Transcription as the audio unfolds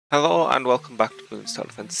Hello and welcome back to Bloons Tower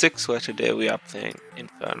Defence 6, where today we are playing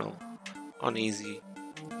Infernal on easy,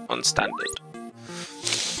 on standard.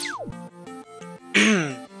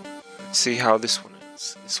 Let's see how this one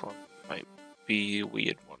is. This one might be a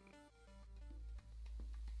weird one.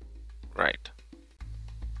 Right.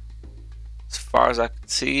 As far as I can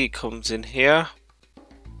see, it comes in here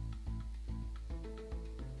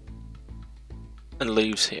and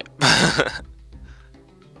leaves here.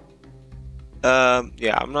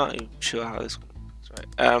 Yeah, I'm not even sure how this one works.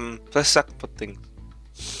 Right. First I can put things.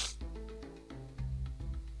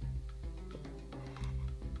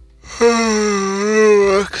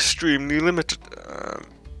 Extremely limited.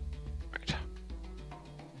 Right.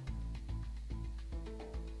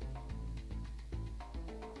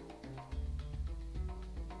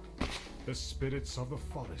 The spirits of the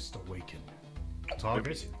forest awaken.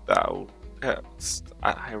 Target? That helps.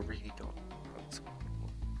 I really don't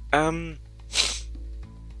know.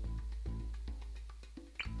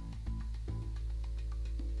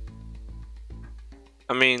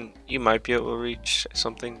 I mean, you might be able to reach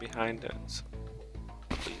something behind it. So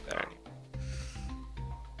be there.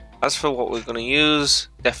 As for what we're going to use,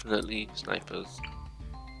 definitely snipers.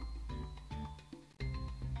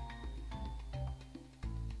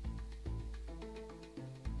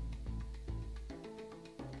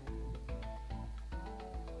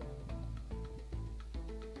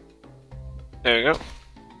 There we go.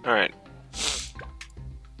 Alright.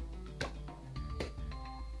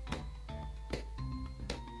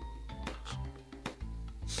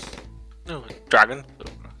 Oh, dragon.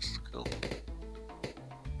 Cool.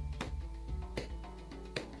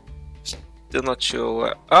 Still not sure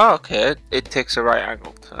where. Oh, okay. It takes a right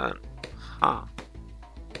angle turn. Huh.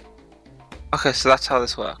 Okay, so that's how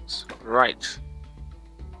this works. Right.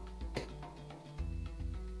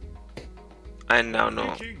 I now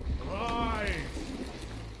know.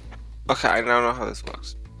 Okay, I now know how this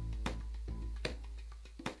works.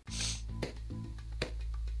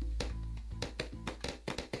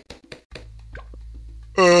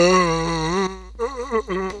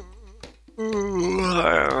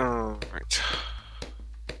 Right.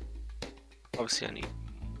 Obviously, I need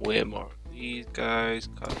way more of these guys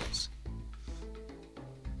because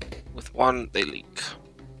with one they leak.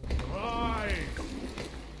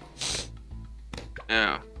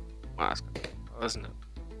 Yeah, well, that's good, isn't it?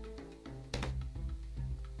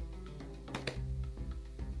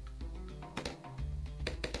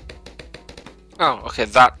 Oh, okay,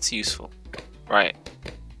 that's useful. Right.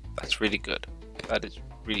 That's really good. That is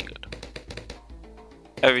really good.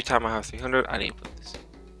 Every time I have 300, I need to put this in.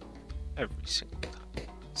 Every single time.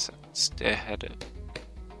 So stay ahead of.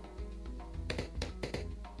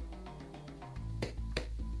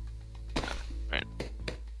 Right.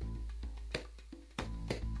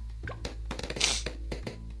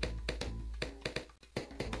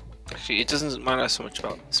 Actually, it doesn't matter so much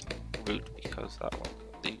about this route because that one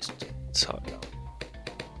at least sorted out.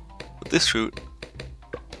 But this route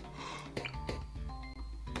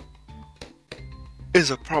is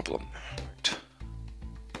a problem. Right.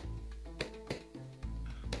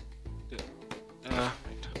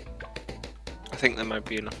 Right. I think there might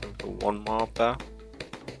be enough room for one more there.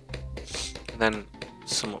 And then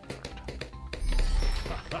some up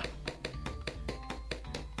front.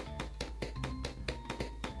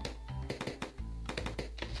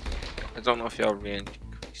 I don't know if your range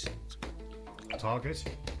increases. Target?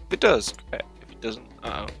 If it does, great. If it doesn't,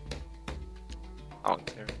 I'll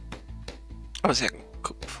clear it. Obviously, I can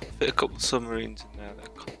fit a couple of submarines in there that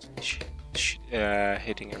are constantly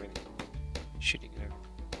hitting everything, shooting everything.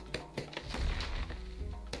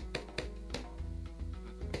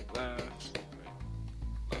 Left,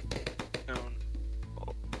 right, left, down,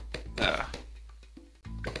 oh, there.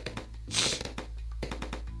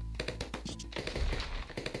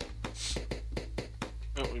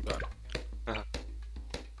 Oh, we got it.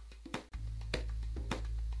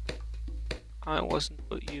 I wasn't,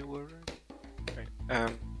 but you were. Right. There.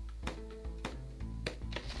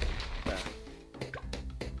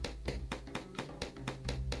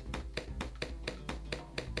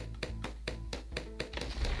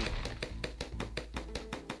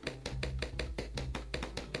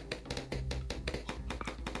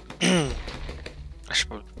 I should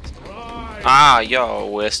probably. Ah, you're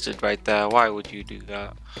wasted right there. Why would you do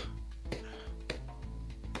that?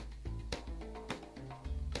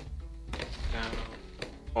 Down.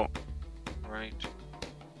 Oh, right.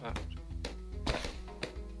 Left.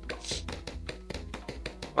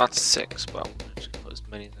 That's 6, but I'm going to put as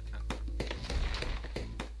many as I can.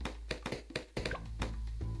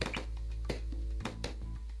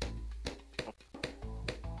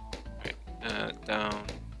 Right, down.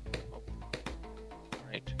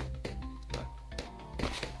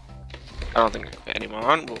 I don't think I can fit any more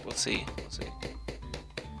on, but we'll see. We'll see.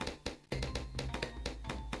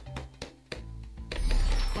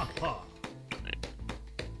 Ha ha.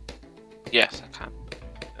 Yes, I can.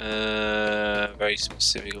 Very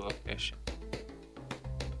specific location,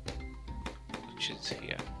 which is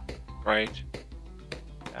here. Right.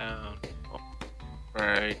 Down. Up.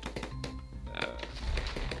 Right.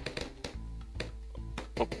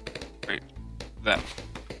 Up. Right. There.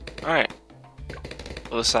 Alright.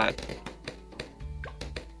 Other side.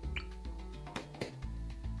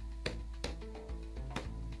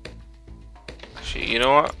 Actually, you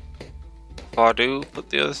know what? Before I do put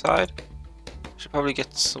the other side, I should probably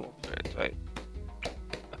get some upgrades, right?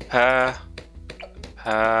 A pair,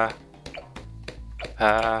 and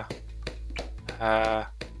a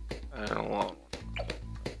long one.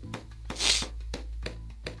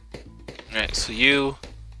 Right, so you.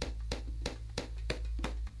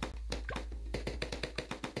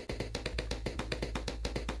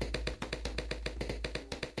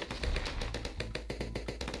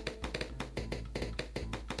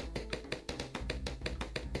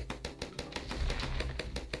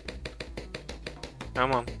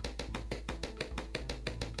 Come on.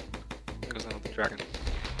 There goes another dragon.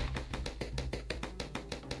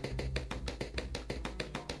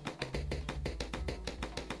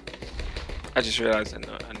 I just realized I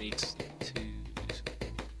need to do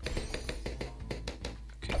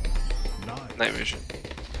okay. Nice. Night vision.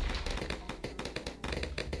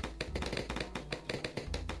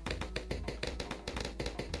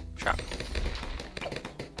 Trap.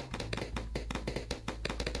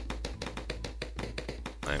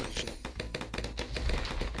 Night vision.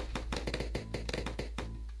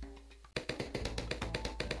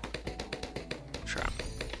 Trap.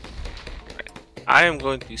 Right. I am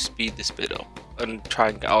going to speed this bit up and try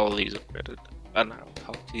and get all of these upgraded, and I'll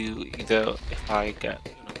talk to you either if I get,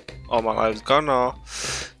 you know, all my lives gone, or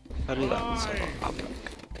if I do that. So I'll be back.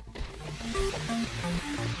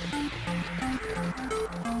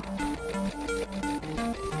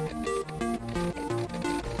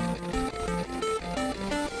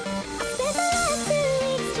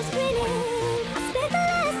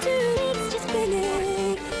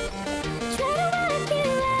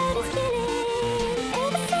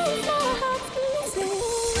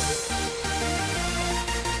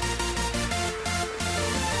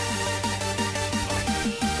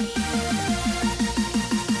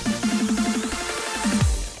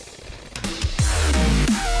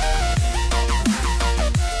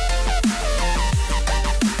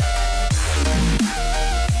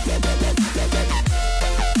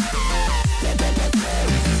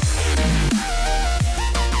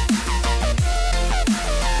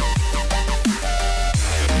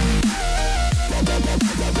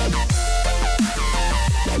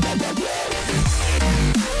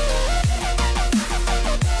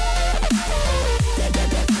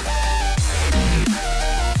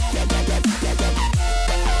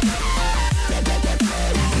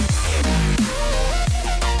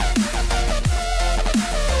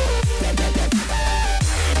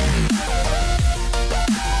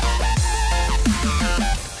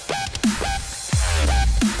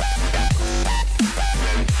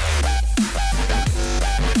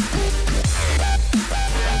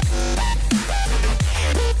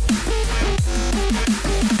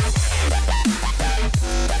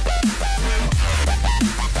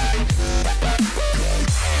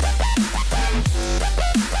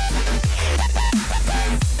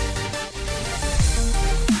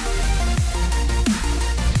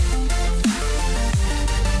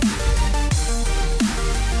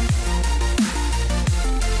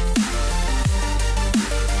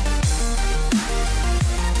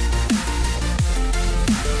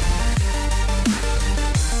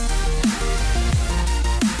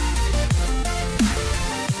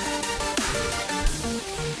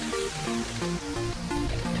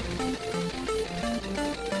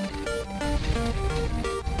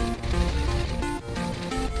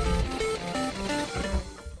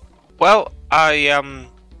 Well,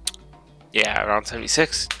 yeah, around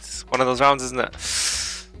 76. It's one of those rounds, isn't it?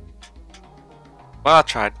 Well, I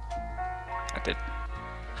tried. I did.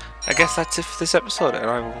 I guess that's it for this episode, and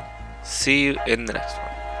I will see you in the next one.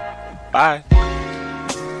 Bye.